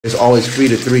It's always 3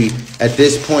 to 3. At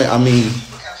this point, I mean,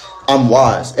 I'm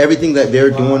wise. Everything that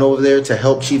they're doing over there to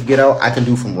help Chief get out, I can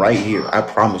do from right here. I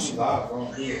promise you.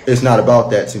 It's not about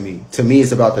that to me. To me,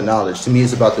 it's about the knowledge. To me,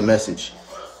 it's about the message.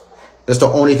 That's the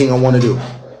only thing I want to do.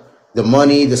 The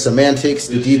money, the semantics,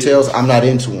 the details, I'm not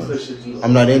into them.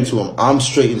 I'm not into them. I'm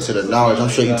straight into the knowledge. I'm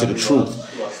straight into the truth.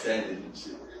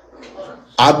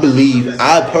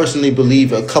 I personally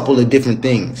believe a couple of different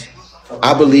things.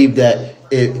 I believe that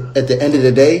at the end of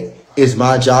the day, it's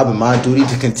my job and my duty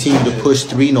to continue to push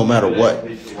 3 no matter what.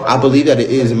 I believe that it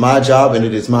is my job and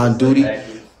it is my duty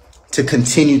to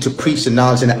continue to preach the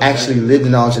knowledge and actually live the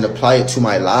knowledge and apply it to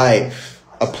my life.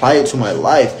 Apply it to my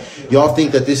life. Y'all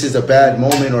think that this is a bad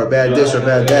moment or a bad this or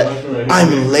bad that.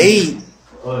 I'm late.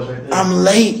 I'm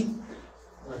late.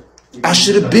 I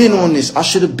should have been on this. I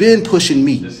should have been pushing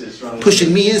me.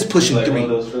 Pushing me is pushing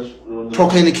 3.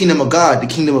 Proclaim the kingdom of God, the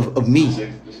kingdom of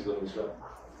me.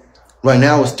 Right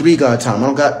now it's 3 God time. I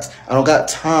don't got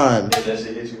time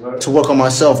to work on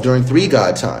myself during 3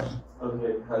 God time.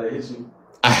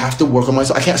 I have to work on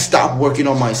myself. I can't stop working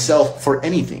on myself for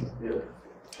anything.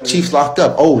 Chief's locked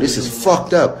up. Oh, this is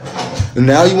fucked up. And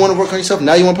now you want to work on yourself?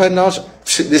 Now you want to apply knowledge?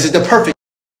 This is the perfect.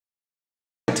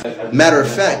 Matter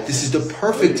of fact, this is the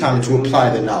perfect time to apply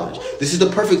the knowledge. This is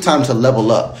the perfect time to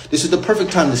level up. This is the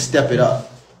perfect time to step it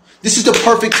up. This is the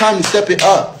perfect time to step it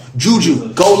up.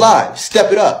 Juju, go live,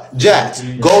 step it up. Jax,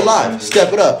 go live,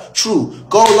 step it up. True,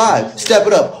 go live, step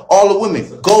it up. All the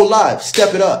women, go live,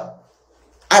 step it up.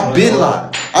 I've been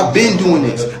live. I've been doing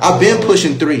this. I've been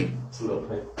pushing 3.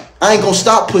 I ain't gonna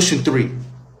stop pushing 3.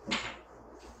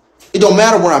 It don't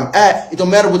matter where I'm at. It don't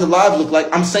matter what the live look like.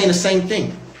 I'm saying the same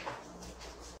thing.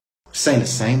 Saying the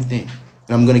same thing.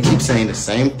 And I'm gonna keep saying the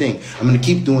same thing. I'm gonna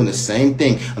keep doing the same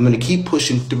thing. I'm gonna keep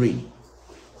pushing 3.